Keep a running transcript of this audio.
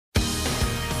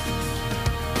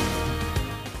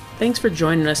Thanks for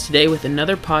joining us today with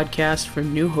another podcast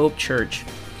from New Hope Church.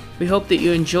 We hope that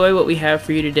you enjoy what we have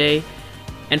for you today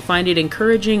and find it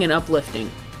encouraging and uplifting.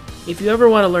 If you ever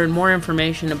want to learn more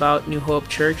information about New Hope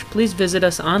Church, please visit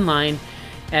us online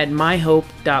at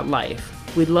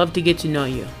myhope.life. We'd love to get to know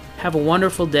you. Have a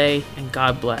wonderful day, and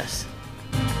God bless.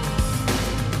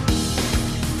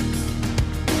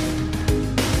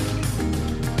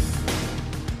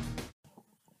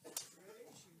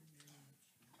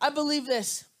 I believe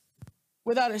this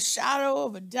without a shadow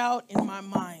of a doubt in my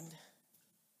mind,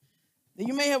 that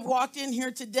you may have walked in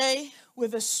here today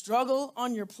with a struggle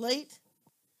on your plate,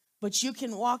 but you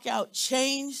can walk out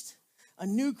changed, a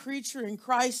new creature in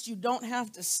Christ. You don't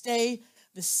have to stay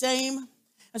the same.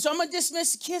 And so I'm going to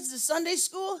dismiss the kids to Sunday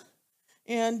school,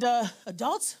 and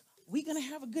adults, we're going to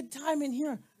have a good time in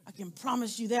here. I can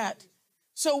promise you that.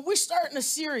 So we're starting a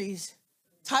series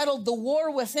titled The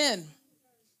War Within.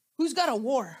 Who's got a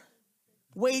war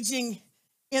waging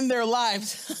in their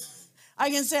lives? I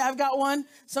can say I've got one.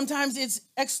 Sometimes it's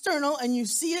external and you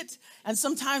see it, and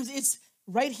sometimes it's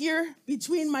right here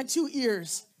between my two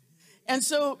ears. And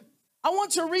so I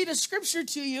want to read a scripture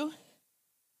to you.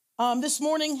 This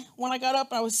morning when I got up,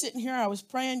 I was sitting here, I was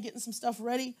praying, getting some stuff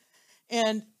ready,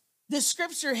 and this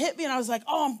scripture hit me, and I was like,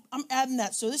 I'm adding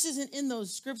that. So this isn't in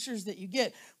those scriptures that you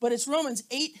get, but it's Romans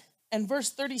 8 and verse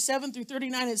 37 through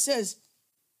 39. It says,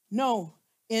 "No,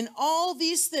 in all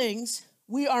these things,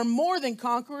 we are more than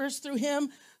conquerors through him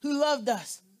who loved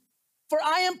us. For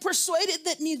I am persuaded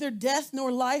that neither death,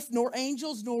 nor life, nor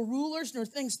angels, nor rulers, nor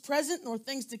things present, nor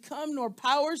things to come, nor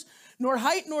powers, nor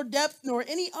height, nor depth, nor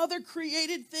any other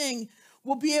created thing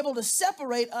will be able to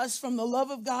separate us from the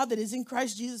love of God that is in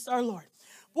Christ Jesus our Lord."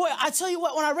 Boy, I tell you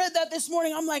what, when I read that this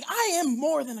morning, I'm like, I am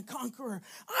more than a conqueror.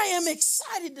 I am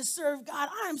excited to serve God.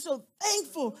 I am so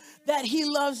thankful that he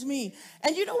loves me.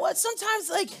 And you know what? Sometimes,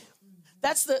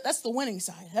 that's the winning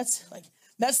side.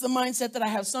 That's the mindset that I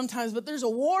have sometimes. But there's a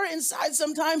war inside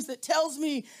sometimes that tells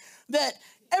me that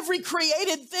every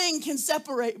created thing can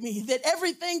separate me, that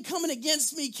everything coming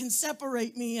against me can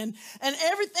separate me, and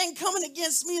everything coming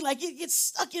against me, like it gets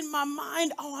stuck in my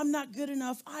mind. Oh, I'm not good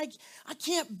enough. I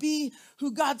can't be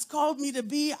who God's called me to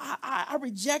be. I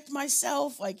reject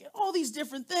myself, like all these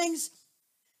different things.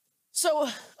 So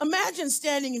imagine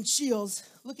standing in Shields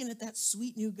looking at that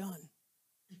sweet new gun.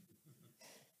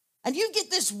 And you get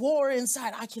this war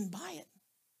inside. I can buy it,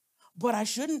 but I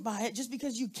shouldn't buy it. Just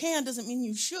because you can doesn't mean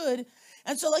you should.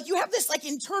 And so you have this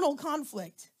internal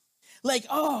conflict.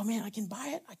 Oh man, I can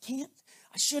buy it. I can't.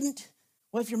 I shouldn't.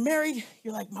 Well, if you're married,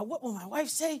 you're like, what will my wife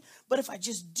say? But if I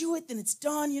just do it, then it's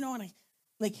done, and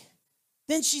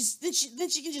then she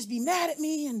can just be mad at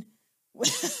me. And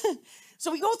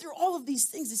so we go through all of these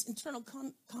things, this internal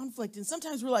conflict. And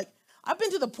sometimes we're like, I've been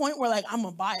to the point where I'm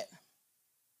gonna buy it.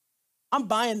 I'm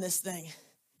buying this thing.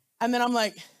 And then I'm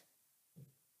like,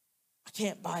 I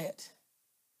can't buy it.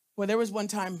 Well, there was one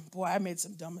time, boy, I made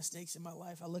some dumb mistakes in my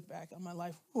life. I look back on my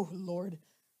life. Oh, Lord.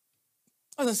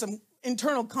 There's some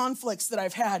internal conflicts that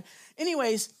I've had.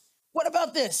 Anyways, what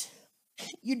about this?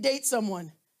 You date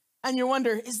someone and you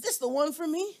wonder, is this the one for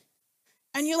me?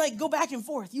 And you go back and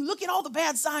forth. You look at all the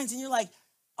bad signs and you're like,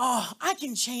 oh, I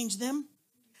can change them.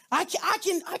 I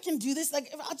can do this.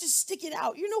 If I'll just stick it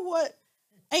out. You know what?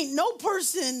 Ain't no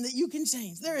person that you can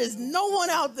change. There is no one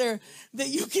out there that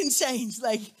you can change.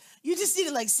 You just need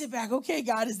to sit back. Okay,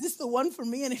 God, is this the one for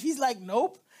me? And if he's like,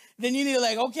 nope, then you need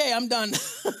to okay, I'm done.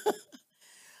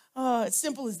 It's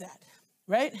simple as that,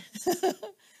 right?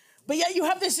 But yeah, you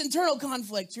have this internal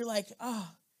conflict. You're like, I'll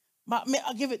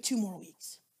give it 2 more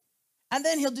weeks. And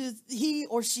then he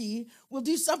or she will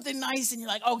do something nice. And you're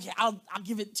like, okay, I'll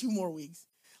give it 2 more weeks.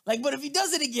 But if he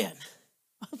does it again,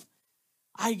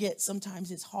 sometimes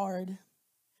it's hard.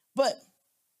 But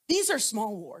these are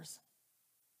small wars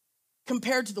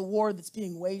compared to the war that's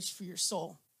being waged for your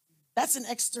soul. That's an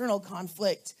external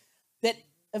conflict that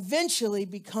eventually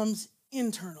becomes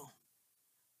internal.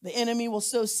 The enemy will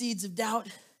sow seeds of doubt.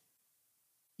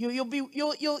 You'll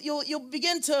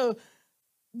begin to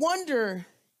wonder,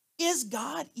 is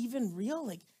God even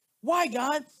real? Why,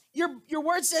 God? Your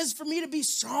word says for me to be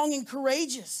strong and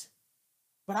courageous.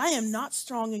 But I am not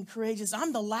strong and courageous.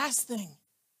 I'm the last thing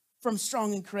from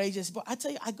strong and courageous. But I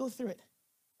tell you, I go through it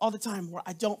all the time where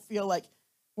I don't feel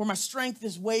where my strength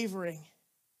is wavering,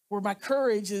 where my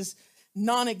courage is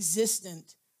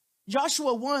non-existent.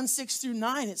 Joshua 1, 6 through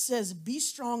 9, it says, "Be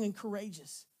strong and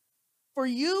courageous, for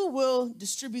you will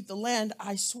distribute the land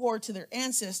I swore to their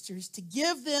ancestors to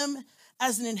give them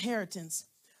as an inheritance.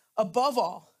 Above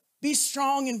all, be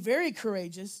strong and very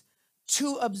courageous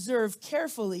to observe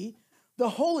carefully the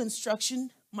whole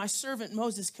instruction my servant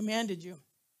Moses commanded you.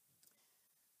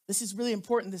 This is really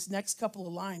important, this next couple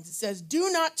of lines. It says, do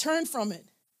not turn from it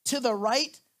to the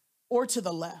right or to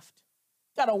the left.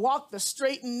 Got to walk the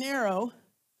straight and narrow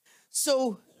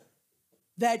so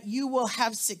that you will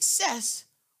have success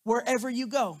wherever you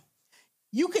go.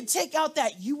 You could take out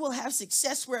that you will have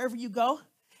success wherever you go,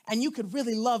 and you could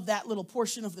really love that little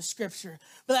portion of the scripture.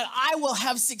 But that I will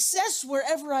have success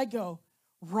wherever I go.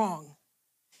 Wrong.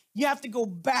 You have to go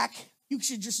back. You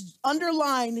should just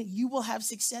underline you will have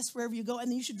success wherever you go.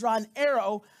 And then you should draw an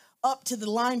arrow up to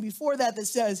the line before that that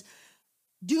says,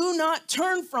 do not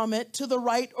turn from it to the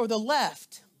right or the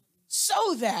left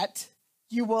so that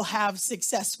you will have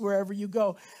success wherever you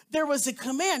go. There was a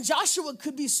command. Joshua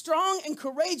could be strong and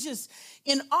courageous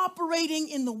in operating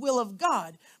in the will of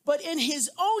God, but in his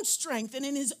own strength and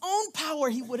in his own power,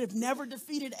 he would have never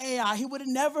defeated Ai. He would have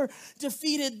never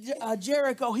defeated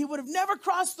Jericho. He would have never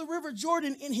crossed the river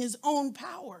Jordan in his own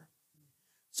power.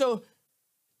 So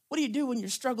what do you do when you're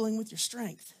struggling with your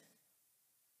strength?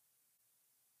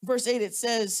 Verse 8, it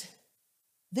says,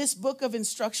 this book of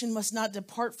instruction must not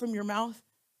depart from your mouth.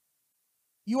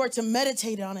 You are to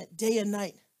meditate on it day and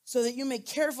night so that you may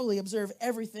carefully observe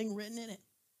everything written in it.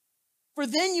 For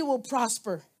then you will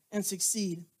prosper and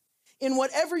succeed in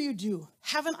whatever you do.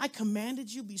 Haven't I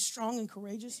commanded you, be strong and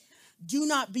courageous? Do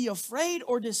not be afraid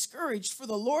or discouraged, for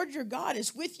the Lord your God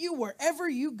is with you wherever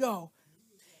you go.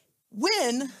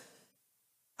 When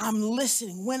I'm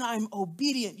listening, when I'm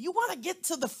obedient, you want to get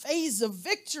to the phase of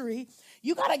victory,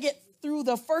 you got to get through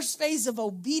the first phase of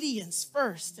obedience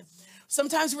first.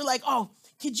 Sometimes we're like, oh,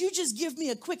 could you just give me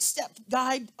a quick step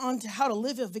guide on to how to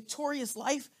live a victorious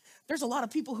life? There's a lot of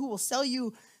people who will sell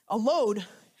you a load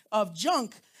of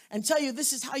junk and tell you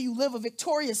this is how you live a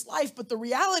victorious life. But the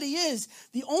reality is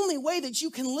the only way that you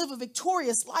can live a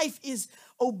victorious life is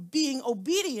being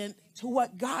obedient to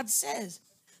what God says.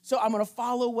 So I'm going to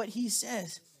follow what he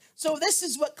says. So this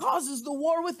is what causes the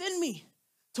war within me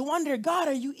to wonder, God,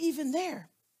 are you even there?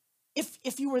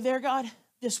 If you were there, God,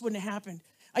 this wouldn't have happened.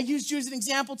 I used you as an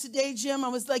example today, Jim. I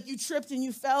was like, you tripped and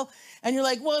you fell. And you're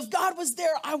like, well, if God was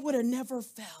there, I would have never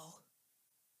fell.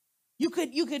 You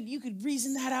could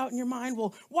reason that out in your mind.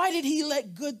 Well, why did he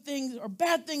let good things or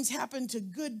bad things happen to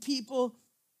good people?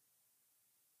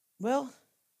 Well,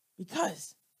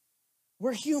 because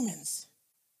we're humans.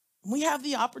 And we have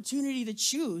the opportunity to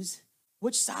choose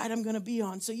which side I'm going to be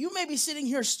on. So you may be sitting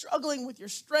here struggling with your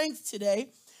strength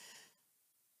today.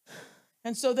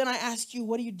 And so then I ask you,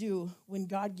 what do you do when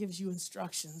God gives you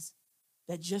instructions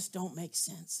that just don't make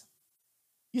sense?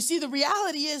 You see, the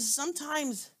reality is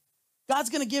sometimes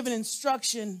God's going to give an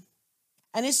instruction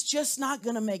and it's just not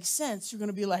going to make sense. You're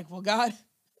going to be like, well, God,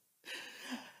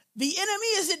 the enemy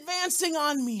is advancing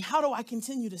on me. How do I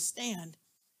continue to stand?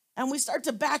 And we start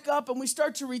to back up and we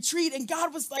start to retreat. And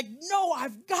God was like, no,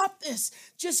 I've got this.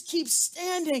 Just keep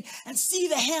standing and see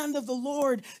the hand of the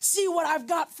Lord. See what I've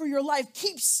got for your life.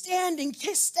 Keep standing.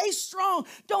 Stay strong.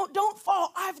 Don't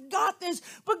fall. I've got this.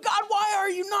 But God, why are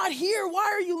you not here?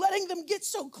 Why are you letting them get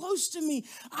so close to me?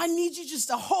 I need you just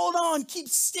to hold on. Keep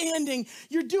standing.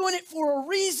 You're doing it for a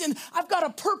reason. I've got a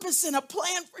purpose and a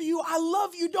plan for you. I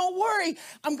love you. Don't worry.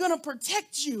 I'm going to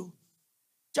protect you.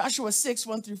 Joshua 6,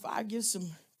 1-5 gives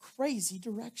some crazy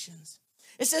directions.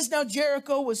 It says, now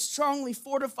Jericho was strongly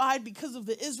fortified because of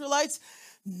the Israelites.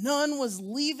 None was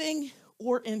leaving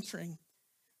or entering.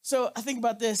 So I think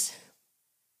about this.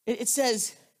 It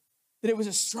says that it was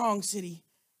a strong city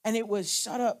and it was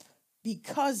shut up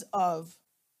because of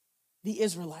the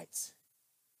Israelites.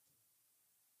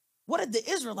 What did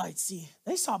the Israelites see?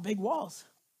 They saw big walls.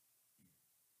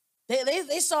 They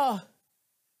saw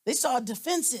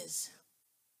defenses.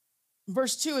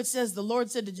 Verse 2, it says, the Lord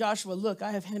said to Joshua, look,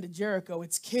 I have handed Jericho,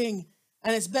 its king,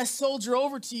 and its best soldier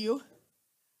over to you.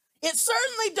 It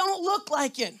certainly don't look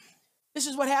like it. This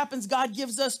is what happens. God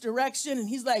gives us direction, and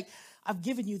he's like, I've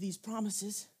given you these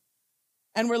promises.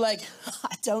 And we're like,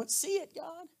 I don't see it,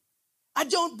 God. I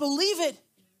don't believe it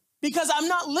because I'm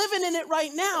not living in it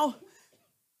right now.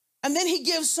 And then he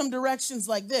gives some directions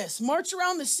like this. March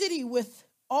around the city with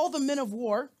all the men of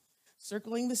war,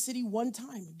 circling the city one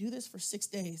time. Do this for 6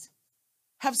 days.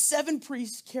 Have 7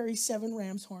 priests carry 7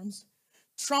 ram's horns,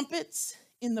 trumpets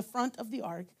in the front of the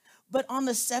ark. But on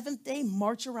the 7th day,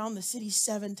 march around the city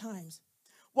 7 times,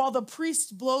 while the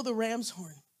priests blow the ram's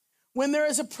horn. When there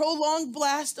is a prolonged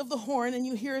blast of the horn and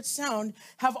you hear its sound,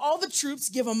 have all the troops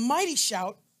give a mighty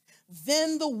shout.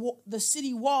 Then the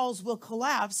city walls will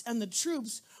collapse and the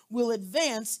troops will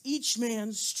advance, each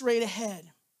man straight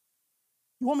ahead.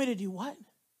 You want me to do what?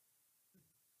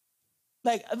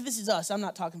 Like, this is us. I'm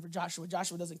not talking for Joshua.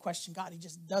 Joshua doesn't question God. He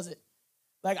just does it.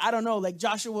 Like, I don't know. Like,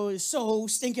 Joshua is so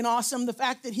stinking awesome. The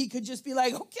fact that he could just be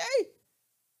like, okay,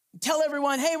 tell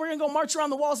everyone, hey, we're going to go march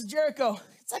around the walls of Jericho.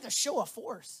 It's like a show of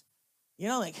force,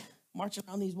 like marching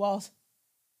around these walls.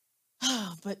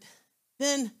 But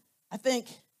then I think,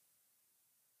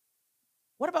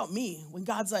 what about me when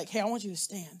God's like, hey, I want you to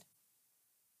stand?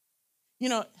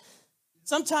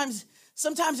 Sometimes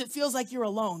it feels like you're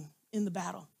alone in the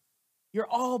battle. You're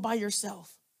all by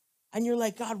yourself. And you're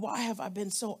like, God, why have I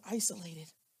been so isolated?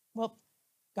 Well,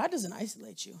 God doesn't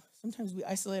isolate you. Sometimes we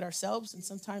isolate ourselves, and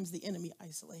sometimes the enemy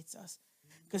isolates us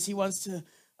because he wants to,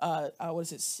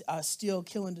 steal,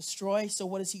 kill, and destroy. So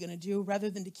what is he going to do? Rather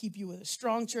than to keep you with a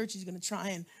strong church, he's going to try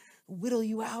and whittle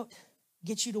you out,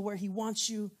 get you to where he wants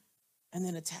you, and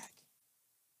then attack.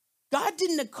 God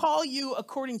didn't call you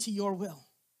according to your will,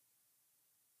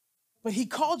 but he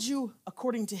called you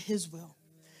according to his will.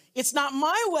 It's not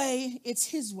my way, it's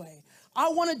his way. I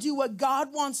want to do what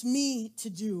God wants me to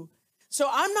do. So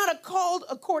I'm not called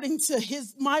according to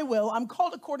my will. I'm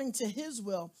called according to his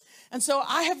will. And so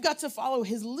I have got to follow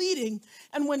his leading.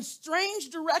 And when strange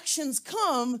directions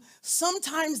come,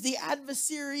 sometimes the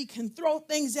adversary can throw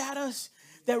things at us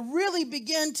that really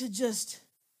begin to just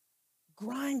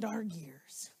grind our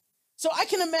gears. So I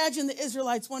can imagine the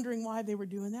Israelites wondering why they were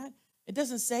doing that. It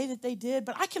doesn't say that they did,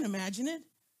 but I can imagine it.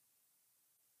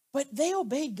 But they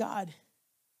obeyed God,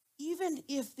 even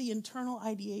if the internal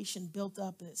ideation built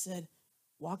up that said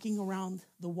walking around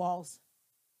the walls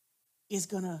is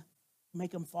going to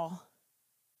make them fall.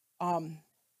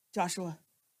 Joshua,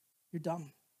 you're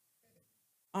dumb.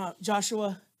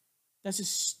 Joshua, that's a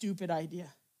stupid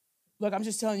idea. Look, I'm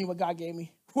just telling you what God gave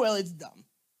me. Well, it's dumb.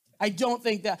 I don't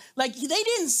think that, they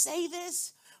didn't say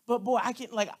this, but boy, I can,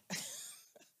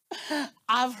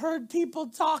 I've heard people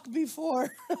talk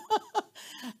before,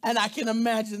 and I can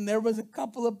imagine there was a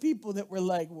couple of people that were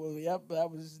like, well, yep, that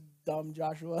was dumb,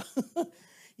 Joshua.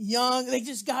 Young,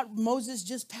 Moses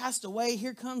just passed away.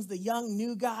 Here comes the young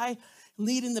new guy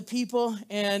leading the people,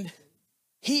 and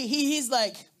he's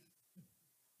like,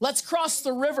 let's cross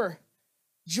the river,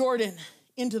 Jordan,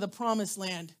 into the promised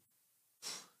land.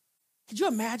 Could you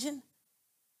imagine?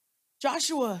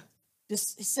 Joshua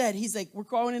just said, he's like, we're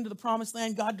going into the promised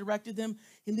land. God directed them.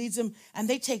 He leads them. And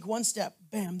they take one step.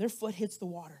 Bam, their foot hits the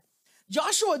water.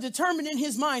 Joshua determined in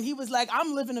his mind, he was like,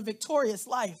 I'm living a victorious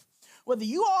life, whether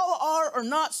you all are or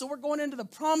not. So we're going into the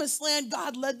promised land.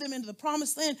 God led them into the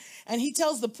promised land. And he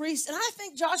tells the priest, and I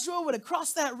think Joshua would have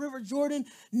crossed that river Jordan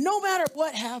no matter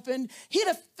what happened. He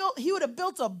would have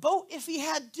built a boat if he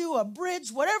had to, a bridge,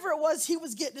 whatever it was, he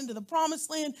was getting into the promised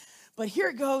land. But here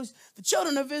it goes, the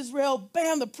children of Israel,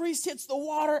 bam, the priest hits the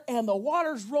water and the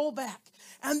waters roll back.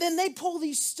 And then they pull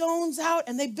these stones out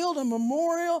and they build a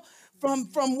memorial from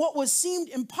what was seemed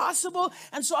impossible.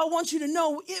 And so I want you to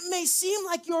know, it may seem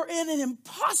like you're in an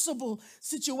impossible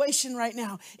situation right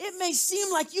now. It may seem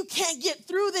like you can't get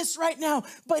through this right now,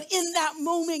 but in that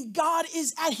moment, God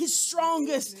is at his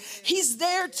strongest. He's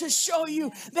there to show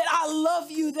you that I love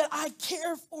you, that I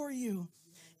care for you,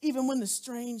 even when the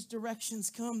strange directions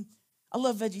come. I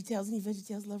love VeggieTales. Any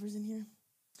VeggieTales lovers in here?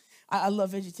 I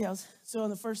love VeggieTales. So in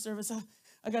the first service,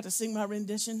 I got to sing my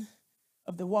rendition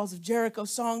of the Walls of Jericho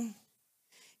song.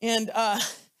 And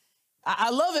I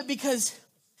love it because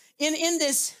in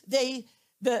this,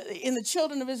 in the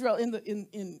children of Israel,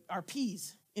 in our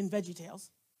peas in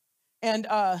VeggieTales. And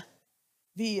I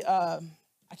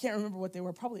can't remember what they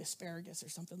were, probably asparagus or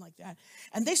something like that.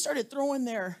 And they started throwing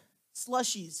their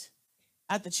slushies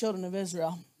at the children of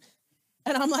Israel.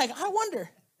 And I'm like, I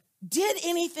wonder, did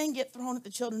anything get thrown at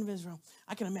the children of Israel?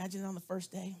 I can imagine it on the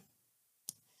first day.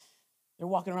 They're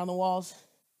walking around the walls.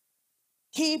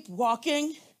 Keep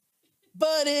walking,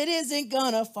 but it isn't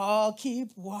gonna fall.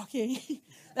 Keep walking.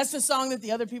 That's the song that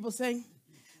the other people sing.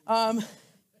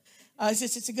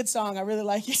 It's a good song. I really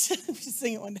like it. We should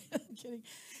sing it one day. I'm kidding.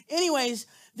 Anyways,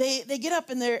 they get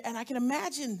up in there, and I can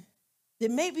imagine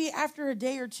that maybe after a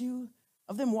day or two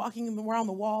of them walking around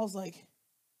the walls, like,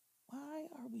 why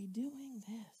are we doing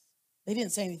this? They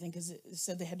didn't say anything because it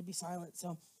said they had to be silent.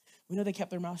 So we know they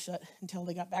kept their mouth shut until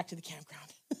they got back to the campground.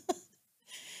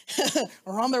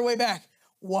 Or on their way back.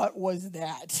 What was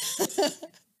that?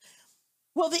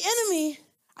 Well, the enemy,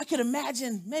 I could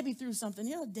imagine, maybe through something.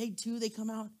 Day 2, they come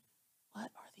out.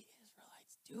 What are the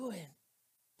Israelites doing?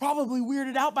 Probably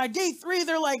weirded out. By day 3,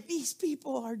 they're like, these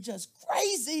people are just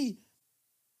crazy.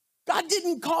 God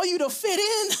didn't call you to fit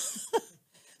in.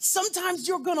 Sometimes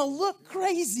you're going to look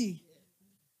crazy.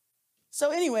 So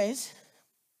anyways,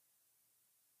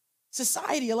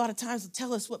 society a lot of times will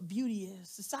tell us what beauty is.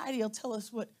 Society will tell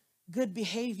us what good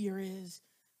behavior is.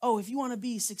 Oh, if you want to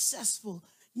be successful,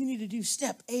 you need to do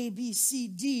step A, B, C,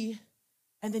 D,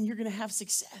 and then you're going to have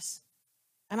success.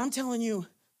 And I'm telling you,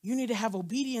 You need to have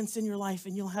obedience in your life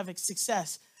and you'll have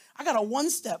success. I got a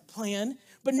one-step plan,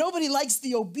 but nobody likes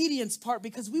the obedience part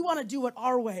because we want to do it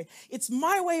our way. It's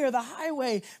my way or the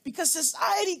highway because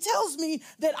society tells me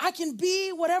that I can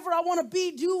be whatever I want to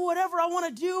be, do whatever I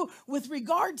want to do with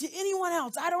regard to anyone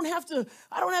else. I don't have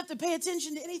to pay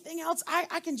attention to anything else.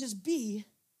 I can just be.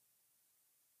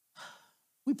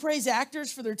 We praise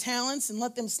actors for their talents and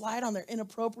let them slide on their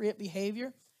inappropriate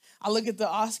behavior. I look at the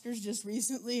Oscars just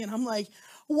recently and I'm like,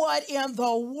 what in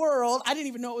the world? I didn't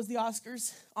even know it was the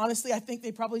Oscars. Honestly, I think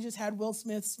they probably just had Will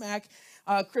Smith smack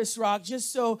Chris Rock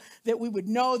just so that we would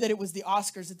know that it was the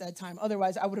Oscars at that time.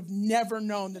 Otherwise, I would have never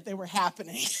known that they were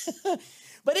happening.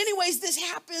 But anyways, this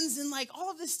happens and like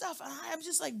all of this stuff. And I'm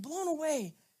just like blown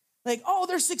away. Like, oh,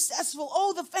 they're successful.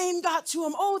 Oh, the fame got to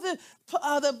them. Oh,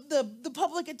 the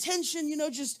public attention,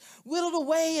 just whittled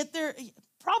away at their...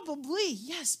 Probably,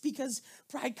 yes, because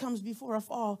pride comes before a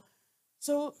fall.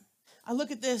 So I look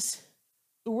at this.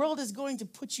 The world is going to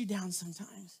put you down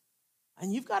sometimes.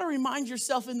 And you've got to remind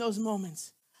yourself in those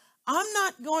moments, I'm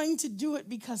not going to do it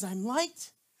because I'm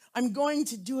liked. I'm going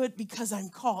to do it because I'm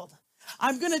called.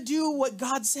 I'm going to do what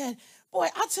God said. Boy,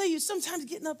 I'll tell you, sometimes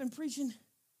getting up and preaching,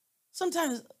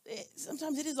 sometimes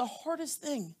it is the hardest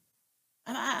thing.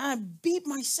 And I beat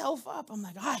myself up. I'm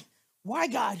like, why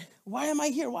God? Why am I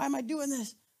here? Why am I doing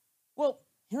this? Well,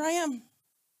 here I am.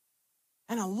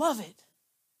 And I love it.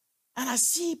 And I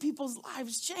see people's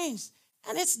lives change.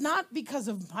 And it's not because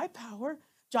of my power.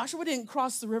 Joshua didn't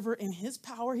cross the river in his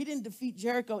power. He didn't defeat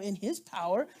Jericho in his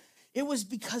power. It was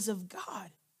because of God.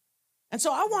 And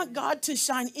so I want God to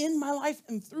shine in my life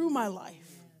and through my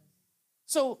life.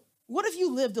 So what if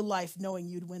you lived a life knowing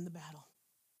you'd win the battle?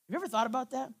 Have you ever thought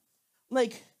about that?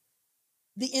 Like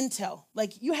the intel,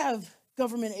 like you have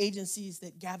government agencies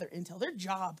that gather intel. Their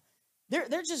job, they're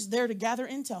just there to gather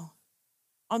intel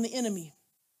on the enemy.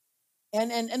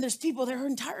 And there's people, their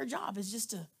entire job is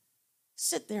just to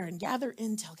sit there and gather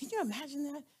intel. Can you imagine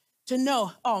that? To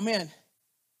know, oh man,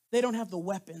 they don't have the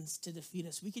weapons to defeat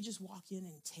us. We could just walk in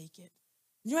and take it.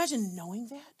 Can you imagine knowing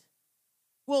that?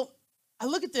 Well, I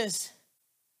look at this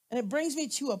and it brings me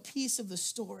to a piece of the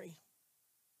story.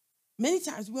 Many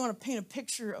times we want to paint a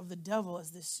picture of the devil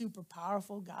as this super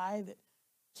powerful guy that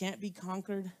can't be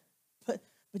conquered, but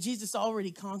Jesus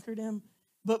already conquered him,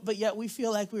 but yet we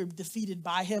feel like we were defeated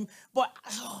by him. But,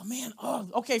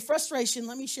 okay, frustration,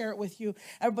 let me share it with you.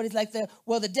 Everybody's like,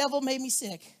 the devil made me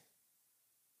sick.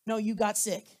 No, you got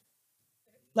sick.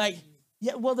 Like,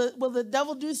 yeah, will the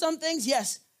devil do some things?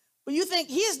 Yes. But you think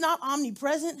he is not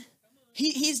omnipresent?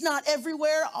 He's not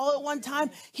everywhere all at one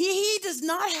time. He does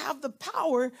not have the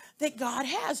power that God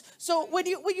has. So when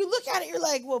you look at it, you're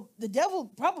like, well, the devil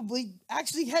probably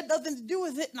actually had nothing to do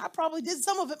with it, and I probably did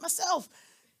some of it myself.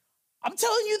 I'm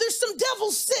telling you, there's some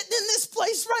devils sitting in this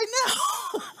place right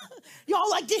now.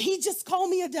 Y'all like, did he just call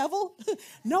me a devil?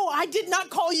 No, I did not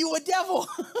call you a devil.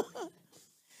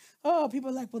 Oh, people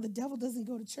are like, well, the devil doesn't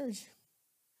go to church.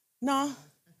 No.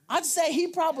 I'd say he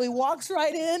probably walks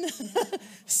right in,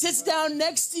 sits down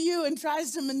next to you and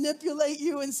tries to manipulate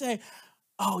you and say,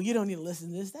 oh, you don't need to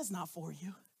listen to this. That's not for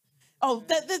you. Oh,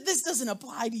 this doesn't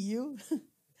apply to you.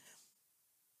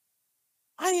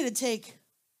 I need to take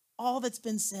all that's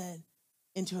been said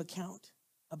into account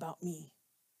about me.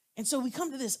 And so we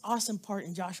come to this awesome part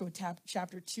in Joshua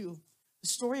chapter 2, the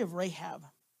story of Rahab.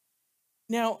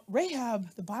 Now,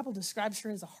 Rahab, the Bible describes her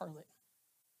as a harlot.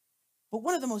 But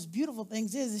one of the most beautiful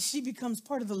things is she becomes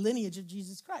part of the lineage of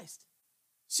Jesus Christ.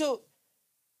 So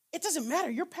it doesn't matter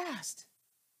your past.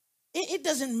 It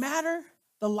doesn't matter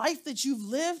the life that you've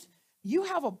lived. You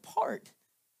have a part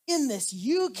in this.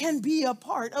 You can be a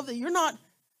part of it. You're not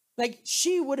like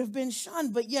she would have been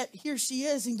shunned, but yet here she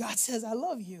is, and God says, I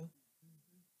love you.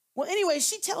 Well, anyway,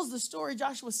 she tells the story.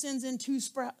 Joshua sends in two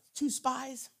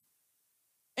spies,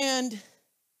 and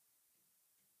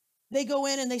they go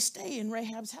in and they stay in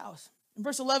Rahab's house. In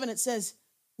verse 11, it says,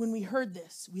 when we heard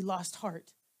this, we lost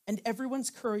heart, and everyone's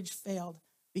courage failed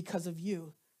because of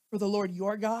you. For the Lord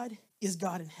your God is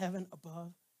God in heaven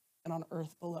above and on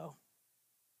earth below.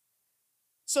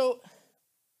 So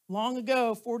long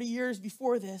ago, 40 years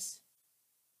before this,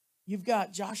 you've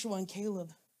got Joshua and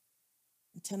Caleb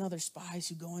and 10 other spies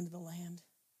who go into the land.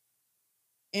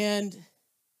 And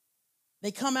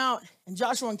they come out, and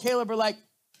Joshua and Caleb are like,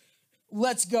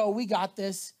 let's go, we got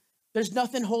this. There's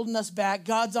nothing holding us back.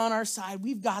 God's on our side.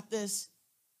 We've got this.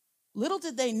 Little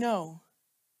did they know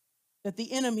that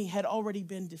the enemy had already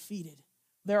been defeated.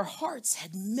 Their hearts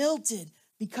had melted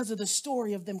because of the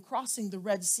story of them crossing the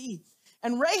Red Sea.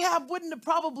 And Rahab wouldn't have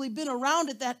probably been around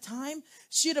at that time.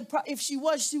 If she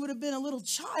was, she would have been a little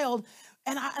child.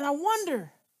 And I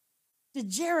wonder, did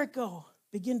Jericho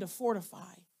begin to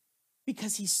fortify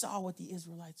because he saw what the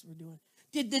Israelites were doing?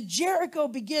 Did the Jericho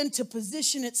begin to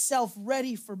position itself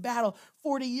ready for battle?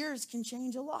 40 years can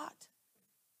change a lot.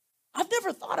 I've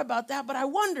never thought about that, but I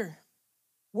wonder,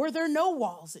 were there no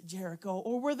walls at Jericho,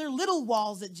 or were there little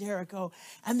walls at Jericho?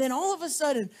 And then all of a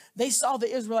sudden, they saw the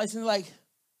Israelites and they're like,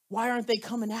 why aren't they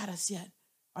coming at us yet?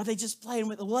 Are they just playing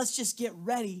with it? Well, let's just get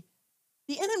ready.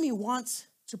 The enemy wants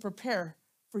to prepare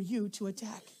for you to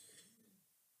attack.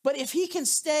 But if he can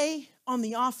stay on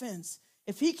the offense,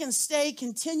 if he can stay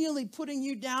continually putting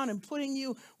you down and putting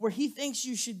you where he thinks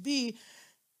you should be,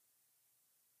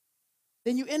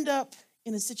 then you end up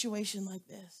in a situation like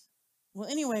this. Well,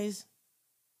 anyways,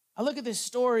 I look at this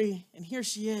story, and here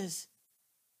she is.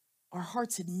 Our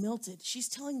hearts had melted. She's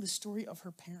telling the story of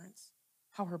her parents,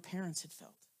 how her parents had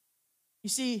felt. You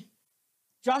see,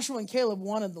 Joshua and Caleb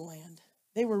wanted the land.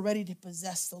 They were ready to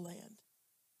possess the land.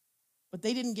 But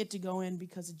they didn't get to go in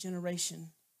because a generation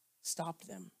stopped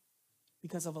them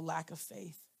because of a lack of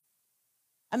faith.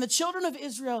 And the children of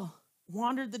Israel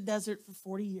wandered the desert for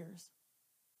 40 years,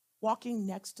 walking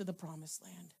next to the promised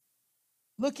land,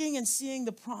 looking and seeing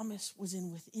the promise was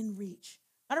within reach.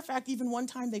 Matter of fact, even one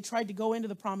time they tried to go into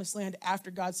the promised land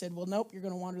after God said, well, nope, you're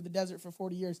going to wander the desert for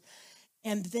 40 years.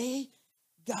 And they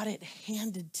got it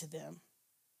handed to them.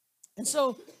 And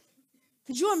so,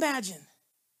 could you imagine?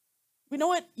 You know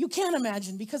what? You can't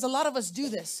imagine, because a lot of us do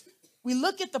this. We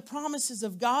look at the promises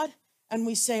of God and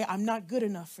we say, I'm not good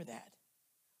enough for that.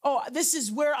 Oh, this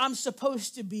is where I'm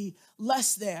supposed to be,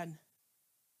 less than.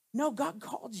 No, God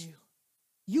called you.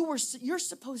 You're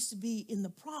supposed to be in the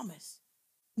promise,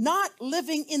 not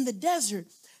living in the desert.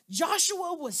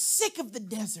 Joshua was sick of the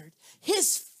desert.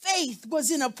 His faith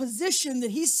was in a position that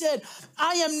he said,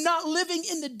 I am not living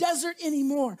in the desert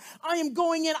anymore. I am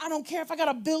going in. I don't care if I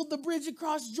got to build the bridge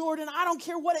across Jordan. I don't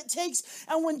care what it takes.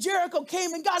 And when Jericho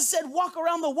came and God said, walk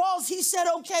around the walls, he said,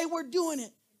 okay, we're doing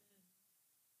it.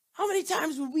 How many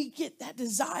times would we get that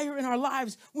desire in our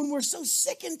lives when we're so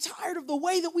sick and tired of the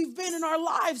way that we've been in our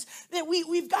lives that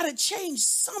we've got to change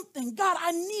something? God,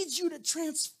 I need you to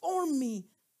transform me.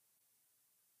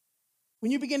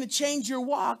 When you begin to change your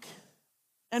walk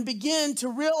and begin to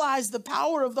realize the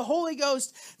power of the Holy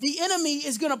Ghost, the enemy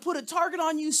is going to put a target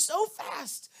on you so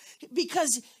fast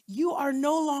because you are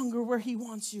no longer where he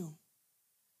wants you.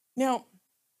 Now,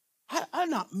 I'm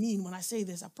not mean when I say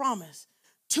this, I promise.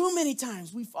 Too many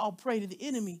times we fall prey to the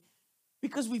enemy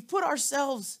because we've put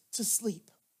ourselves to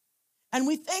sleep. And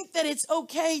we think that it's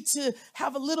okay to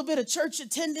have a little bit of church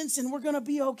attendance and we're going to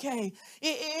be okay.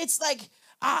 It's like,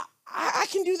 I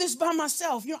can do this by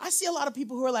myself. You know, I see a lot of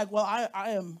people who are like, well,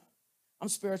 I'm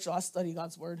spiritual. I study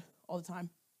God's word all the time.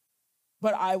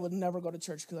 But I would never go to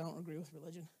church because I don't agree with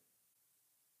religion.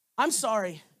 I'm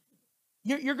sorry.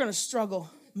 You're going to struggle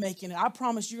making it. I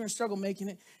promise you're going to struggle making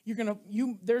it.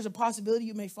 There's a possibility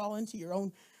you may fall into your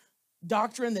own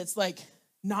doctrine that's like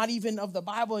not even of the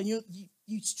Bible, and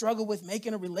you struggle with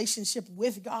making a relationship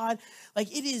with God.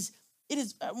 Like it is.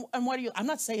 And I'm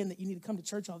not saying that you need to come to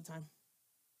church all the time.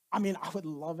 I mean, I would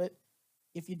love it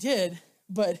if you did,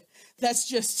 but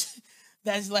that's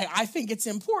like, I think it's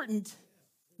important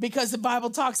because the Bible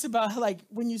talks about like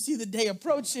when you see the day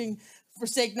approaching,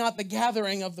 forsake not the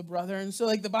gathering of the brother. And so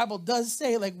like the Bible does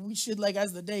say like we should, like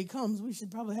as the day comes, we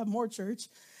should probably have more church,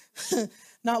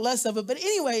 not less of it. But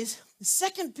anyways,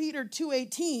 2 Peter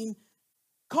 2:18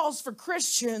 calls for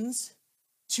Christians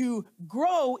to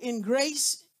grow in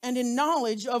grace and in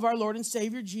knowledge of our Lord and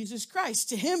Savior, Jesus Christ.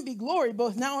 To him be glory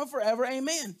both now and forever.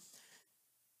 Amen.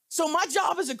 So my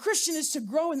job as a Christian is to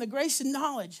grow in the grace and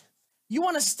knowledge. You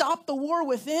want to stop the war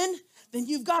within? Then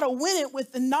you've got to win it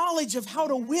with the knowledge of how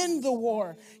to win the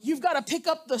war. You've got to pick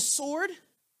up the sword.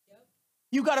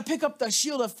 You've got to pick up the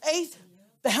shield of faith,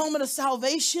 the helmet of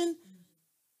salvation.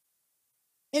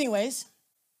 Anyways,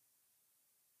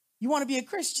 you want to be a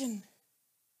Christian?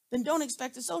 Then don't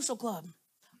expect a social club.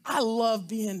 I love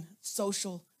being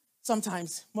social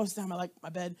sometimes. Most of the time I like my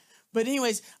bed. But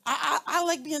anyways, I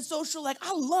like being social. Like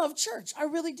I love church. I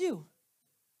really do.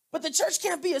 But the church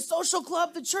can't be a social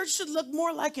club. The church should look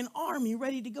more like an army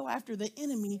ready to go after the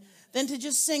enemy than to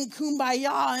just sing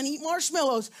kumbaya and eat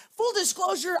marshmallows. Full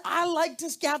disclosure, I like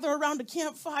to gather around a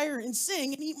campfire and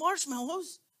sing and eat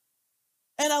marshmallows.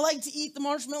 And I like to eat the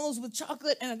marshmallows with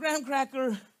chocolate and a graham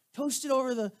cracker toasted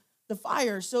over the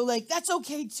fire. So like that's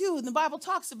okay too. And the Bible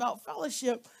talks about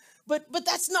fellowship, but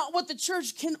that's not what the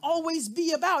church can always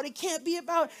be about. It can't be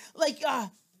about like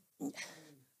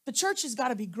the church has got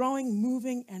to be growing,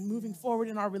 moving forward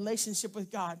in our relationship with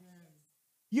God.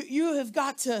 You have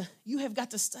got to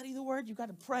study the word. You've got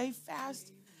to pray,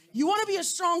 fast. You want to be a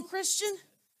strong Christian?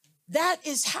 That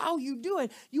is how you do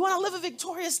it. You want to live a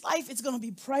victorious life? It's going to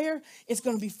be prayer. It's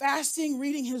going to be fasting,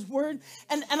 reading his word.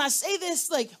 And I say this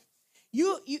like,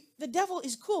 the devil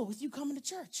is cool with you coming to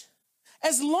church.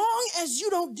 As long as you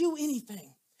don't do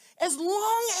anything, as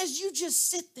long as you just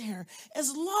sit there,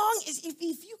 as long as if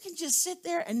you can just sit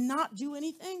there and not do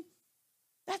anything,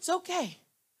 that's okay.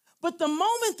 But the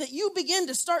moment that you begin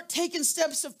to start taking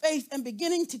steps of faith and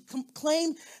beginning to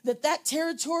claim that that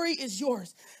territory is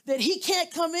yours, that he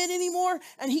can't come in anymore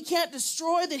and he can't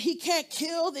destroy, that he can't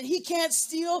kill, that he can't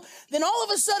steal, then all of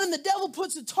a sudden the devil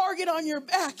puts a target on your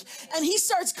back and he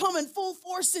starts coming full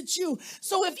force at you.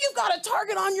 So if you've got a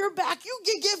target on your back, you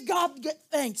give God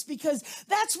thanks, because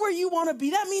that's where you want to be.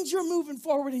 That means you're moving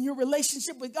forward in your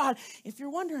relationship with God. If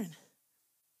you're wondering,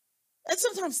 and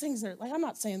sometimes things are, like, I'm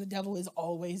not saying the devil is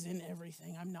always in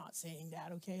everything. I'm not saying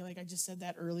that, okay? Like I just said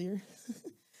that earlier.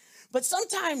 But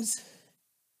sometimes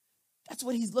that's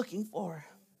what he's looking for,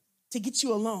 to get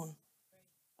you alone.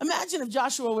 Imagine if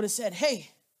Joshua would have said, hey,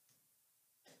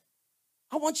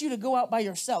 I want you to go out by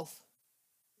yourself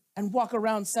and walk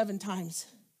around 7 times.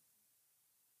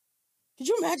 Could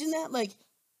you imagine that? Like,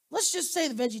 let's just say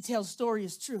the VeggieTales story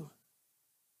is true.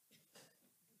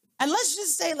 And let's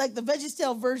just say, like, the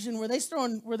VeggieTale version where they're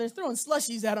throwing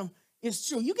slushies at them is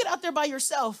true. You get out there by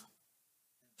yourself.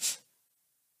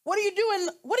 What are you doing?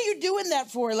 What are you doing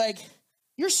that for? Like,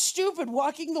 you're stupid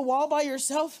walking the wall by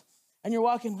yourself, and you're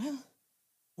walking, well,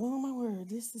 oh my word,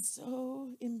 this is so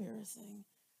embarrassing.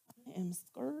 I am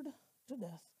scared to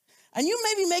death. And you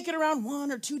maybe make it around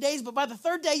 1 or 2 days, but by the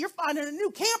 3rd day, you're finding a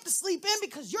new camp to sleep in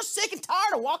because you're sick and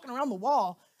tired of walking around the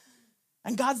wall.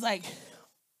 And God's like,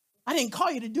 I didn't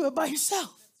call you to do it by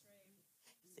yourself.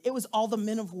 It was all the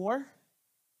men of war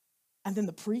and then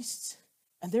the priests.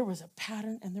 And there was a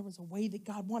pattern and there was a way that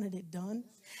God wanted it done.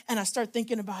 And I start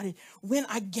thinking about it. When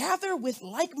I gather with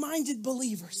like-minded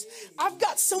believers, I've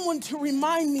got someone to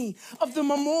remind me of the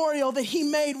memorial that he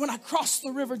made when I crossed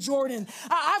the River Jordan.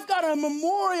 I've got a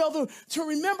memorial to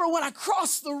remember when I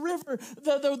crossed the river,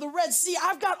 the Red Sea.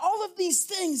 I've got all of these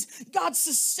things. God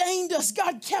sustained us.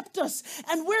 God kept us.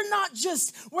 And we're not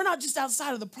just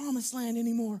outside of the promised land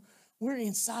anymore. We're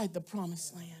inside the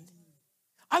promised land.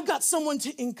 I've got someone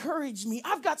to encourage me.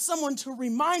 I've got someone to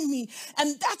remind me.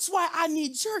 And that's why I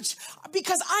need church,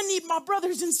 because I need my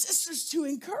brothers and sisters to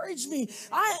encourage me.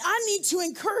 I need to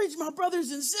encourage my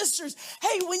brothers and sisters.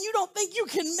 Hey, when you don't think you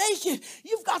can make it,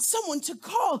 you've got someone to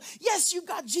call. Yes, you've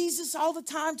got Jesus all the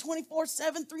time,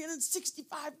 24/7,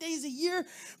 365 days a year.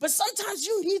 But sometimes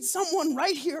you need someone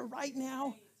right here, right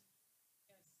now.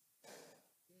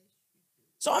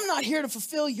 So I'm not here to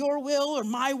fulfill your will or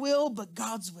my will, but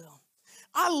God's will.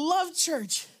 I love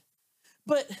church,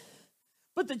 but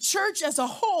the church as a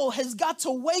whole has got to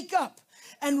wake up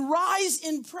and rise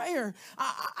in prayer.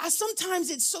 I sometimes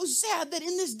it's so sad that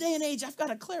in this day and age, I've got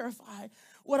to clarify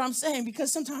what I'm saying,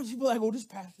 because sometimes people are like, oh, this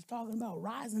pastor's talking about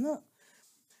rising up.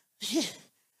 He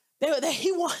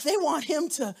wants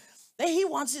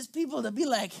his people to be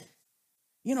like,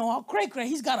 you know, all cray-cray.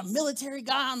 He's got a military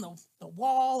guy on the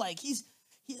wall, like he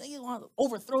wants to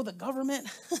overthrow the government.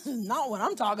 Not what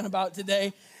I'm talking about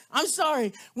today. I'm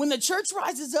sorry. When the church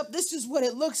rises up, this is what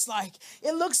it looks like.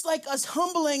 It looks like us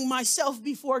humbling myself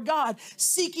before God,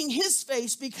 seeking his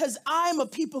face, because I'm a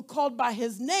people called by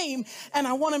his name and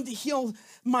I want him to heal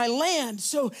my land.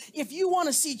 So if you want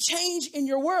to see change in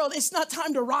your world, it's not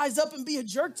time to rise up and be a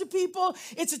jerk to people.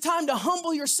 It's a time to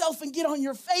humble yourself and get on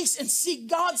your face and seek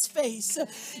God's face.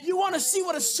 You want to see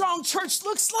what a strong church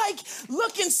looks like?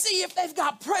 Look and see if they've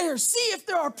got prayers. See if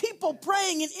there are people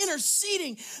praying and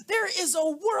interceding. There is a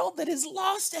world that is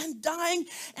lost and dying,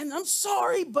 and I'm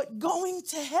sorry, but going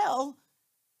to hell.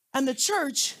 And the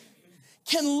church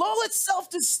can lull itself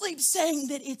to sleep saying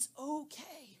that it's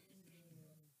okay.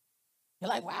 You're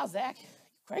like, wow, Zach,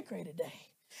 you're cray today.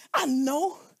 I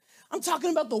know. I'm talking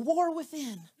about the war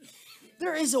within.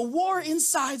 There is a war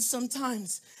inside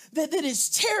sometimes that is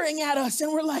tearing at us,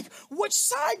 and we're like, which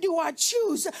side do I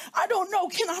choose? I don't know.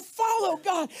 Can I follow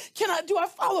God? Do I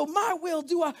follow my will? What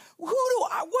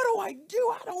do I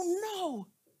do? I don't know.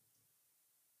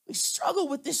 We struggle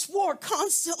with this war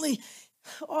constantly.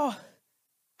 Oh,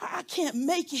 I can't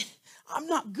make it. I'm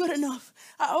not good enough.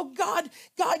 Oh, God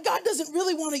doesn't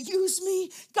really want to use me.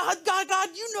 God,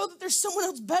 you know that there's someone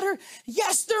else better.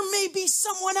 Yes, there may be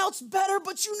someone else better,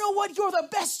 but you know what? You're the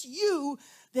best you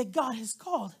that God has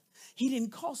called. He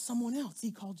didn't call someone else.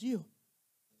 He called you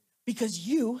because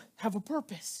you have a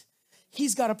purpose.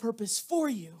 He's got a purpose for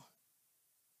you.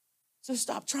 So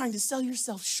stop trying to sell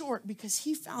yourself short, because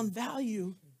he found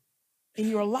value in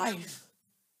your life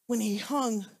when he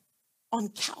hung on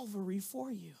Calvary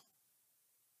for you.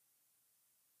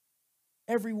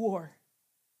 every war,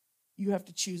 you have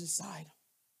to choose a side.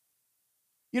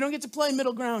 You don't get to play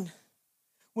middle ground.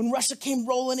 When Russia came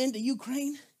rolling into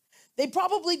Ukraine, they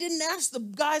probably didn't ask the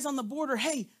guys on the border,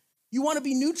 hey, you want to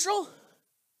be neutral?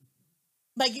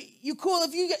 Like, you cool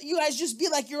if you guys just be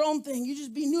like your own thing. You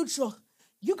just be neutral.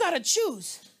 You got to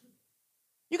choose.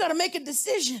 You got to make a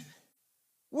decision.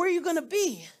 Where are you going to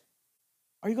be?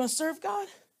 Are you going to serve God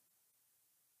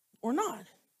or not? It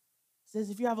says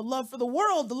if you have a love for the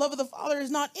world, the love of the Father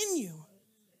is not in you.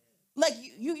 Like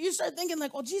you start thinking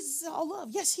like, well, Jesus is all love.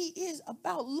 Yes, he is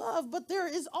about love, but there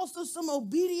is also some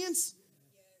obedience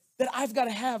that I've got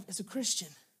to have as a Christian.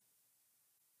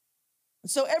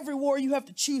 And so every war you have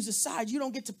to choose a side. You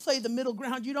don't get to play the middle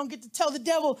ground. You don't get to tell the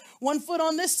devil 1 foot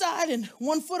on this side and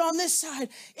 1 foot on this side.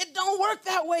 It don't work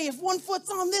that way. If 1 foot's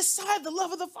on this side, the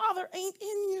love of the Father ain't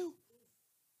in you.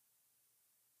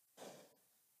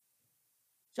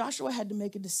 Joshua had to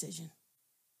make a decision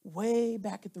way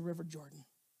back at the River Jordan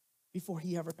before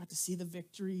he ever got to see the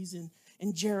victories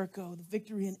in Jericho, the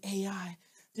victory in Ai,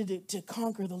 to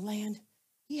conquer the land.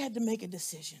 He had to make a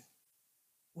decision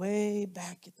way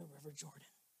back at the River Jordan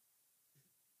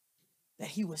that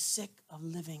he was sick of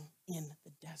living in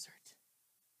the desert,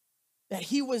 that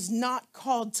he was not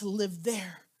called to live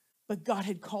there, but God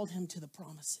had called him to the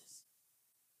promises.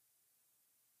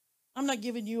 I'm not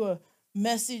giving you a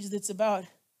message that's about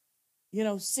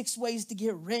 6 ways to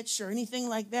get rich or anything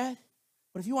like that.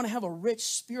 But if you want to have a rich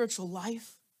spiritual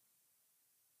life,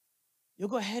 you'll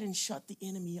go ahead and shut the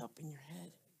enemy up in your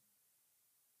head.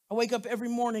 I wake up every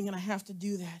morning and I have to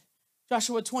do that.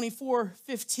 Joshua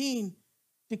 24:15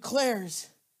 declares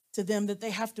to them that they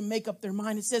have to make up their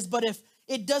mind. It says, but if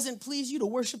it doesn't please you to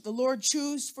worship the Lord,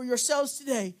 choose for yourselves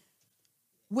today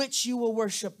which you will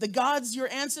worship. The gods your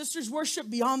ancestors worshiped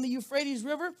beyond the Euphrates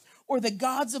River, or the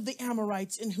gods of the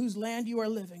Amorites in whose land you are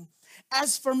living.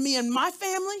 As for me and my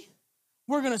family,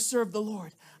 we're going to serve the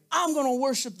Lord. I'm going to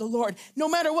worship the Lord. No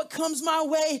matter what comes my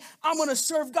way, I'm going to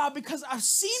serve God because I've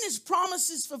seen his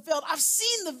promises fulfilled. I've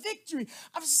seen the victory.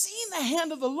 I've seen the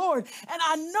hand of the Lord. And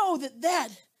I know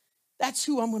that's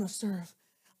who I'm going to serve.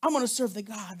 I'm going to serve the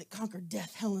God that conquered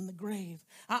death, hell, and the grave.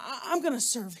 I'm going to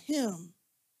serve him.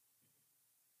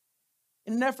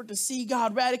 In an effort to see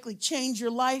God radically change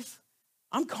your life,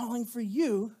 I'm calling for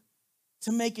you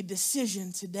to make a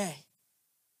decision today.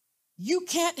 You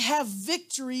can't have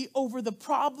victory over the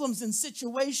problems and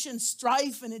situations,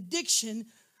 strife and addiction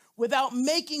without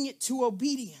making it to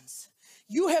obedience.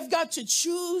 You have got to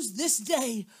choose this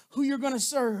day who you're going to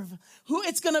serve. Who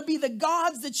it's going to be the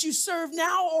gods that you serve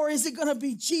now, or is it going to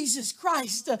be Jesus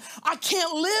Christ? I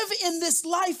can't live in this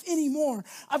life anymore.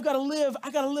 I got to live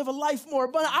a life more,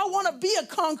 but I want to be a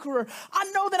conqueror. I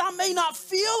know that I may not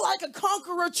feel like a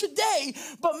conqueror today,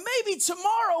 but maybe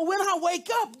tomorrow when I wake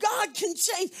up, God can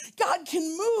change, God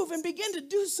can move and begin to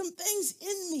do some things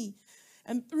in me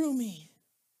and through me.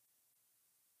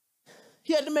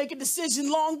 He had to make a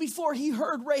decision long before he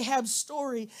heard Rahab's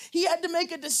story. He had to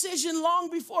make a decision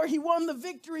long before he won the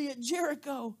victory at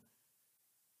Jericho.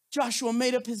 Joshua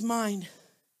made up his mind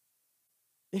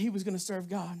that he was going to serve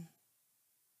God.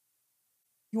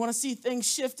 You want to see things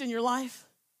shift in your life?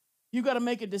 You got to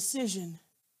make a decision.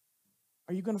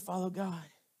 Are you going to follow God?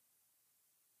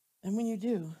 And when you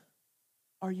do,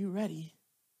 are you ready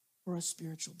for a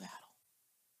spiritual battle?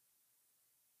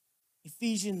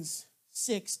 Ephesians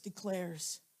 6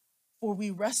 declares, for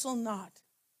we wrestle not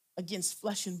against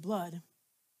flesh and blood,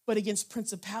 but against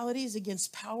principalities,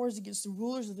 against powers, against the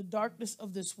rulers of the darkness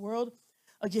of this world,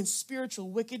 against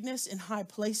spiritual wickedness in high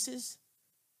places.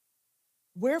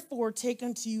 Wherefore take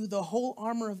unto you the whole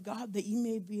armor of God, that ye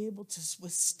may be able to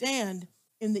withstand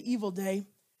in the evil day,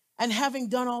 and having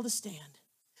done all to stand.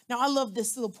 Now I love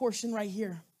this little portion right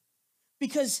here,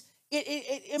 because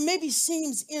it maybe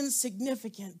seems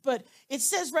insignificant, but it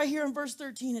says right here in verse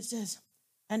 13, it says,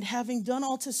 and having done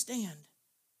all to stand.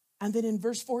 And then in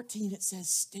verse 14, it says,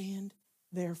 stand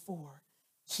therefore,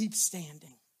 keep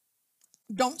standing.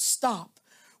 Don't stop.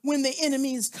 When the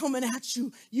enemy is coming at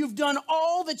you, you've done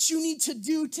all that you need to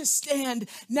do to stand.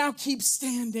 Now keep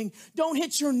standing. Don't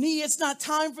hit your knee. It's not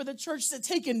time for the church to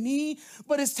take a knee,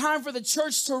 but it's time for the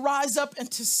church to rise up and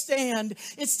to stand.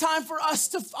 It's time for us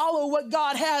to follow what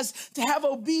God has, to have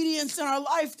obedience in our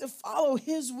life, to follow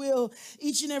his will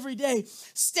each and every day.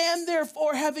 Stand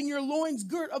therefore, having your loins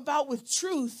girt about with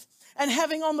truth, and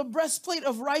having on the breastplate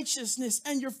of righteousness,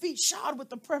 and your feet shod with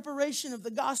the preparation of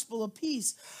the gospel of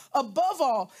peace. Above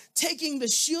all, taking the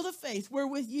shield of faith,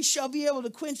 wherewith ye shall be able to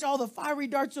quench all the fiery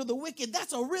darts of the wicked.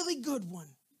 That's a really good one.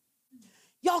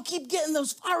 Y'all keep getting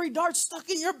those fiery darts stuck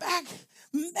in your back.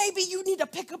 Maybe you need to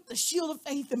pick up the shield of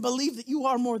faith and believe that you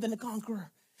are more than a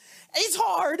conqueror. It's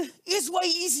hard. It's way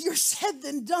easier said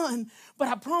than done. But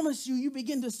I promise you, you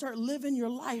begin to start living your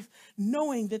life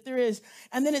knowing that there is.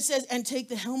 And then it says, and take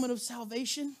the helmet of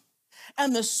salvation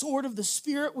and the sword of the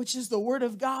Spirit, which is the word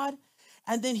of God.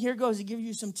 And then here goes, to give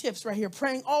you some tips right here.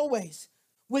 Praying always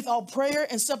with all prayer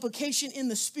and supplication in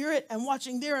the Spirit, and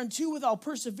watching thereunto with all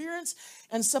perseverance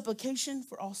and supplication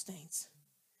for all saints.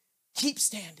 Keep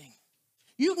standing.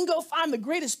 You can go find the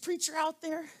greatest preacher out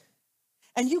there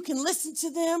and you can listen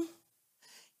to them.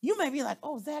 You may be like,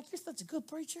 oh, Zach, you're such a good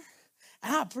preacher.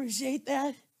 And I appreciate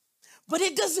that. But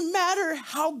it doesn't matter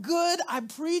how good I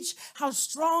preach, how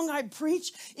strong I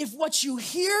preach, if what you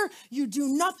hear, you do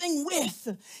nothing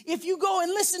with. If you go and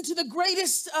listen to the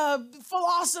greatest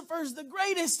philosophers, the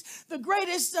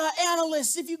greatest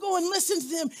analysts, if you go and listen to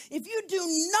them, if you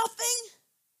do nothing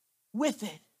with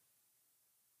it,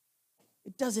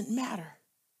 it doesn't matter.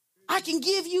 I can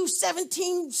give you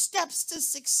 17 steps to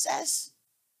success,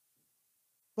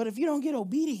 but if you don't get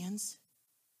obedience,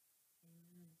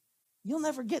 you'll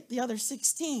never get the other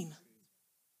 16.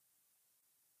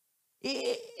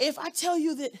 If I tell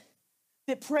you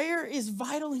that prayer is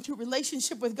vital into a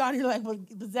relationship with God, you're like, well,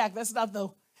 Zach, that's not the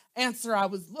answer I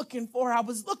was looking for. I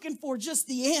was looking for just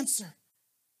the answer.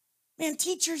 Man,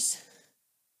 teachers,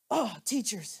 they're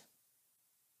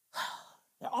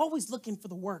always looking for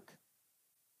the work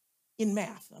in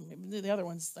math. I mean, the other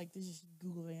ones, like, they just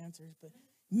Google the answers. But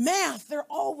math, they're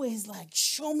always like,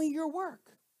 show me your work.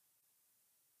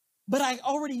 But I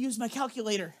already used my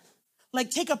calculator. Like,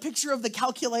 take a picture of the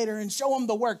calculator and show them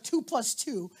the work, 2 +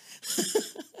 2.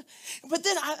 But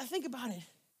then I think about it.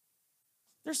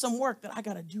 There's some work that I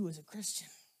got to do as a Christian.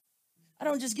 I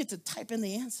don't just get to type in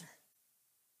the answer.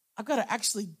 I've got to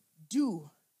actually do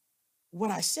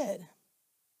what I said.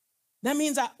 That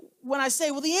means when I say,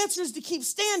 well, the answer is to keep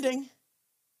standing,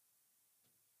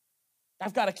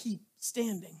 I've got to keep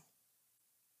standing.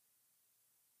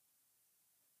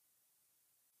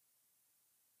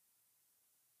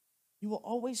 You will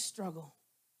always struggle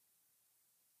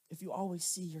if you always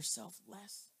see yourself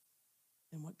less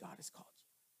than what God has called you.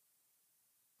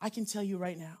 I can tell you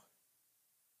right now,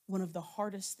 one of the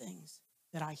hardest things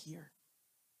that I hear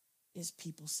is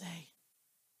people say,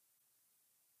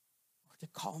 or to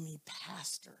call me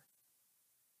pastor.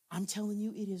 I'm telling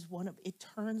you, it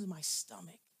turns my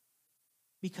stomach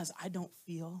because I don't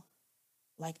feel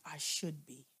like I should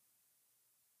be.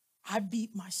 I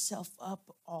beat myself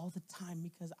up all the time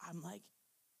because I'm like,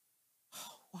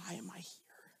 oh, why am I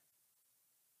here?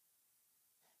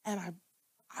 And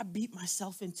I beat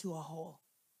myself into a hole.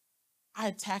 I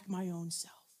attack my own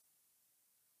self.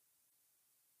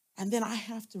 And then I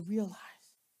have to realize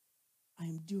I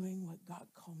am doing what God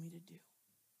called me to do.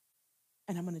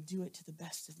 And I'm going to do it to the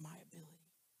best of my ability.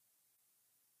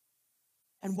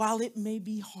 And while it may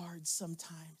be hard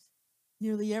sometimes,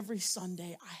 nearly every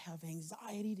Sunday I have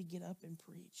anxiety to get up and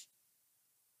preach.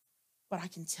 But I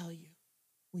can tell you,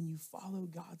 when you follow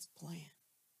God's plan,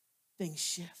 things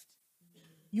shift.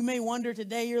 You may wonder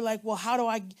today, you're like, well, how do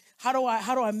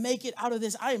I make it out of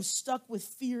this? I am stuck with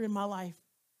fear in my life.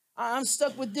 I'm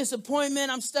stuck with disappointment.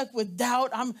 I'm stuck with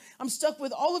doubt. I'm stuck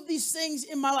with all of these things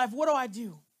in my life. What do I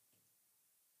do?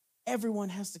 Everyone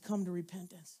has to come to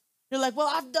repentance. You're like, well,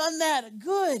 I've done that.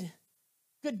 Good.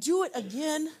 Do it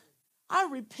again. I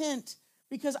repent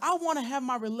because I want to have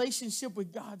my relationship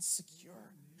with God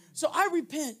secure. So I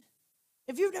repent.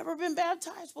 If you've never been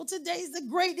baptized, well, today's the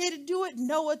great day to do it.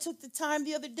 Noah took the time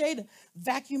the other day to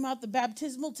vacuum out the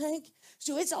baptismal tank.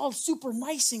 So it's all super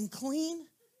nice and clean.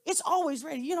 It's always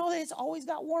ready. You know that it's always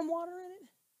got warm water in it?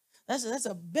 That's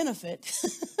a benefit.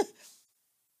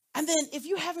 And then if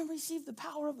you haven't received the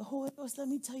power of the Holy Ghost, let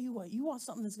me tell you what, you want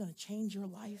something that's going to change your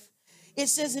life. It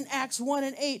says in Acts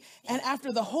 1:8, and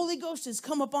after the Holy Ghost has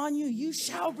come upon you, you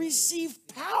shall receive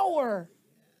power.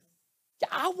 Yeah,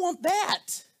 I want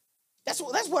that. That's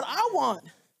what I want.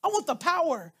 I want the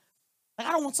power. Like,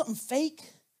 I don't want something fake.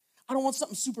 I don't want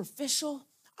something superficial.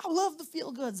 I love the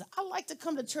feel goods. I like to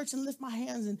come to church and lift my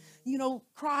hands and,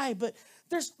 cry, but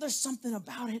there's something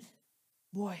about it.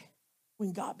 Boy,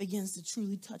 when God begins to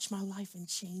truly touch my life and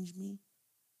change me,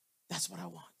 that's what I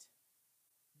want.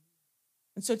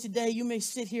 And so today you may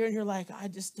sit here and you're like, I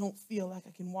just don't feel like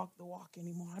I can walk the walk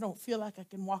anymore. I don't feel like I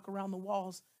can walk around the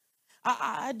walls.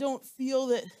 I don't feel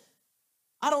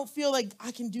like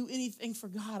I can do anything for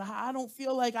God. I don't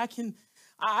feel like I can't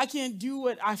do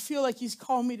what I feel like he's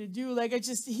called me to do. Like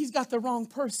he's got the wrong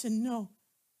person. No,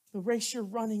 the race you're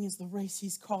running is the race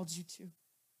he's called you to.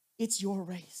 It's your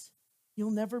race.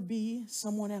 You'll never be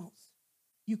someone else.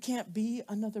 You can't be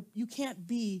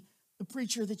the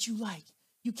preacher that you like.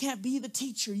 You can't be the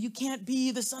teacher. You can't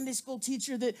be the Sunday school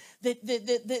teacher that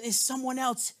is someone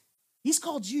else. He's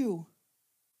called you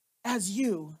as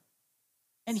you,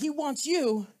 and he wants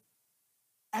you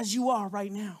as you are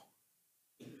right now.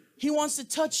 He wants to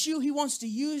touch you. He wants to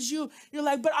use you. You're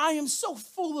like, but I am so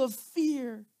full of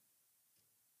fear.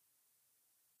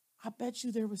 I bet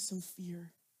you there was some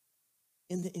fear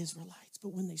in the Israelites,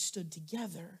 but when they stood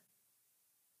together,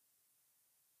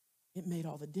 it made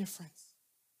all the difference.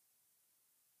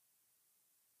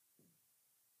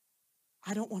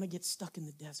 I don't want to get stuck in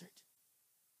the desert.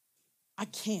 I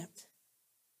can't.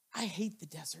 I hate the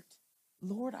desert.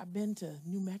 Lord, I've been to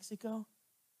New Mexico,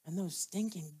 and those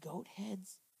stinking goat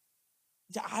heads.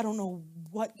 I don't know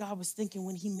what God was thinking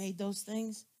when he made those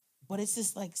things, but it's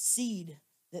this like seed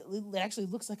that actually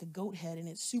looks like a goat head, and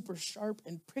it's super sharp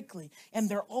and prickly, and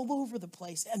they're all over the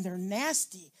place, and they're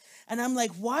nasty. And I'm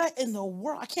like, what in the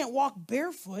world? I can't walk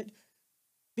barefoot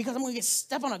because I'm going to get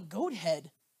stepped on a goat head.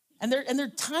 And they're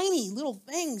tiny little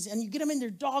things, and you get them in their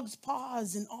dog's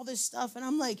paws and all this stuff. And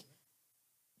I'm like,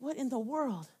 what in the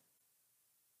world?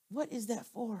 What is that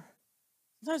for?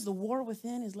 Sometimes the war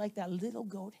within is like that little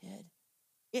goat head.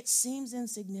 It seems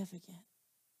insignificant,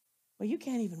 but you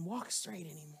can't even walk straight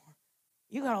anymore.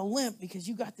 You got a limp because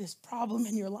you got this problem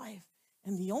in your life.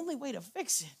 And the only way to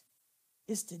fix it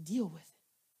is to deal with it.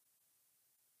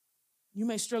 You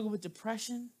may struggle with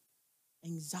depression,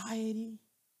 anxiety,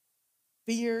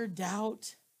 fear,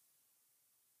 doubt,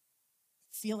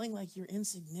 feeling like you're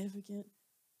insignificant,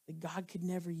 that God could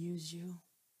never use you.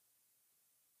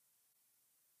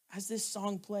 As this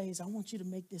song plays, I want you to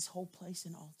make this whole place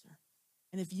an altar.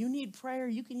 And if you need prayer,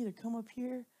 you can either come up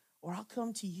here or I'll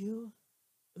come to you.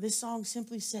 This song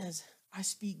simply says, I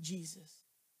speak Jesus.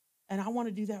 And I want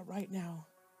to do that right now.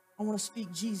 I want to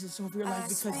speak Jesus over your life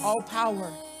because all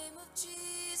power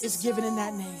is given in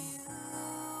that name.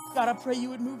 God, I pray you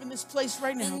would move in this place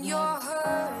right now, God.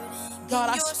 God,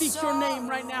 I speak your name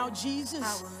right now,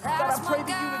 Jesus. God, I pray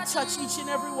that you would touch each and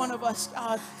every one of us,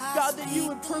 God. God, that you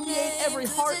would permeate every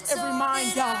heart, every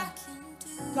mind, God.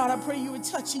 God, I pray you would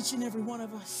touch each and every one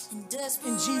of us. In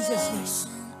Jesus' name.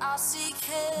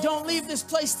 Don't leave this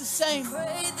place the same.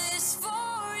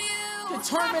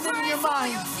 Determine in your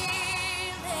mind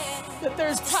that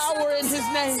there's power in his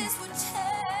name.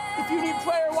 If you need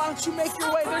prayer, why don't you make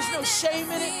your way? There's no shame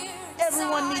in it.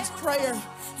 Everyone needs prayer.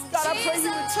 God, I pray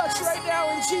you would touch right now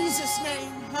in Jesus'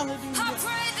 name. Hallelujah. I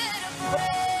pray that a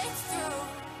breakthrough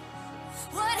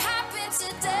would happen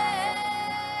today.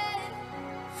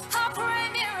 I pray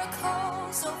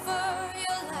miracles over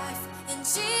your life in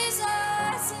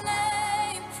Jesus'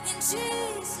 name. In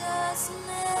Jesus'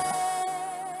 name.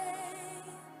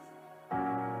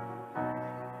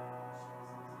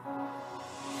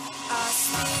 I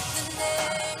speak the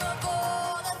name of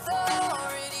all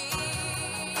authority,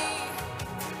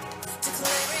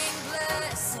 declaring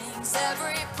blessings,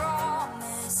 every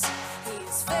promise he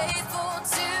is faithful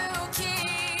to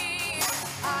keep.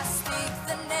 I speak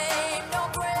the name no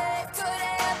grave could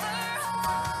ever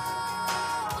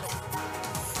hold.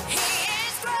 He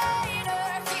is greater,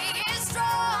 he is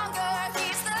stronger,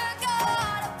 he's the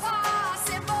God of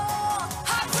possible.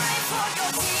 I pray for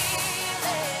your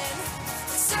healing.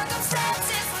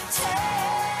 Circumstances would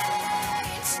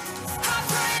change. I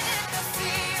pray that the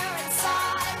fear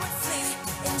inside would flee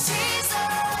in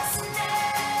Jesus'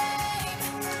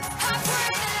 name. I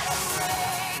pray that a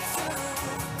breakthrough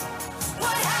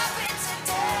would happen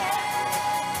today.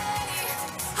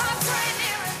 I pray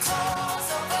miracles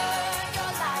over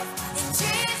your life in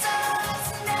Jesus'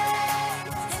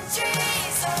 name. In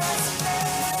Jesus' name.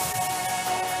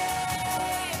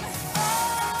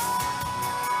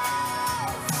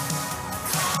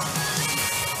 Come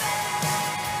believe it.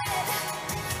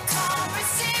 Come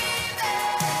receive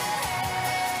it.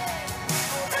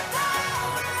 The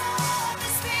power of the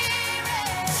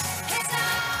Spirit is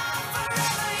now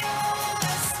forever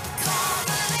yours. Come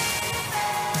believe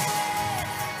it.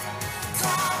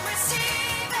 Come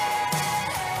receive it.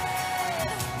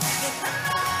 In the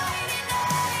mighty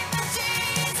name of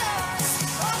Jesus,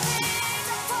 all things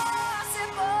are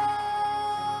possible.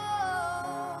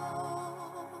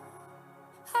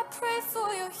 I pray for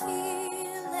your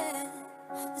healing,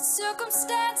 that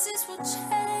circumstances will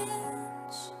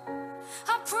change.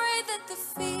 I pray that the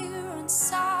fear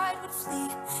inside would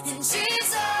flee in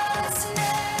Jesus'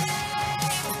 name.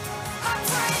 I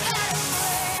pray that a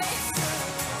breakthrough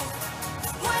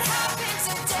would happen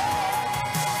today.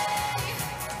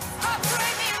 I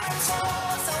pray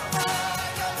miracles over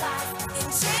your life in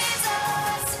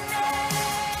Jesus'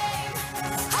 name.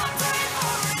 I pray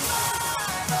for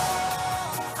revival,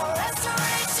 for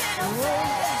restoration of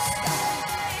faith.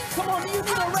 Come on, you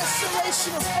need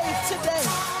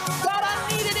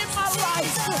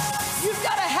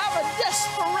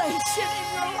situation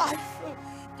in your life.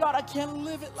 God, I can't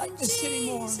live it like this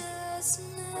anymore.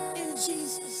 In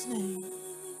Jesus' name.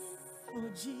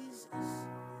 Lord Jesus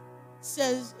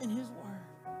says in his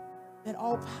word that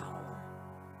all power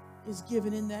is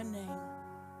given in that name.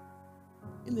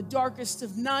 In the darkest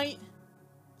of night,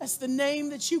 that's the name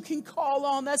that you can call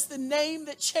on. That's the name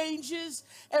that changes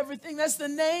everything. That's the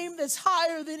name that's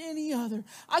higher than any other.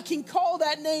 I can call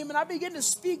that name and I begin to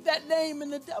speak that name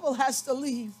and the devil has to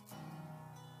leave.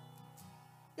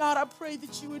 God, I pray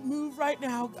that you would move right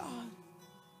now, God.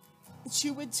 That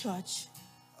you would touch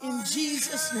in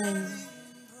Jesus' name.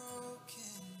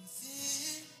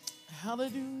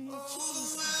 Hallelujah,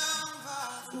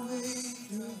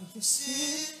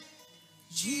 Jesus.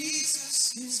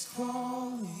 Jesus is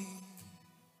calling.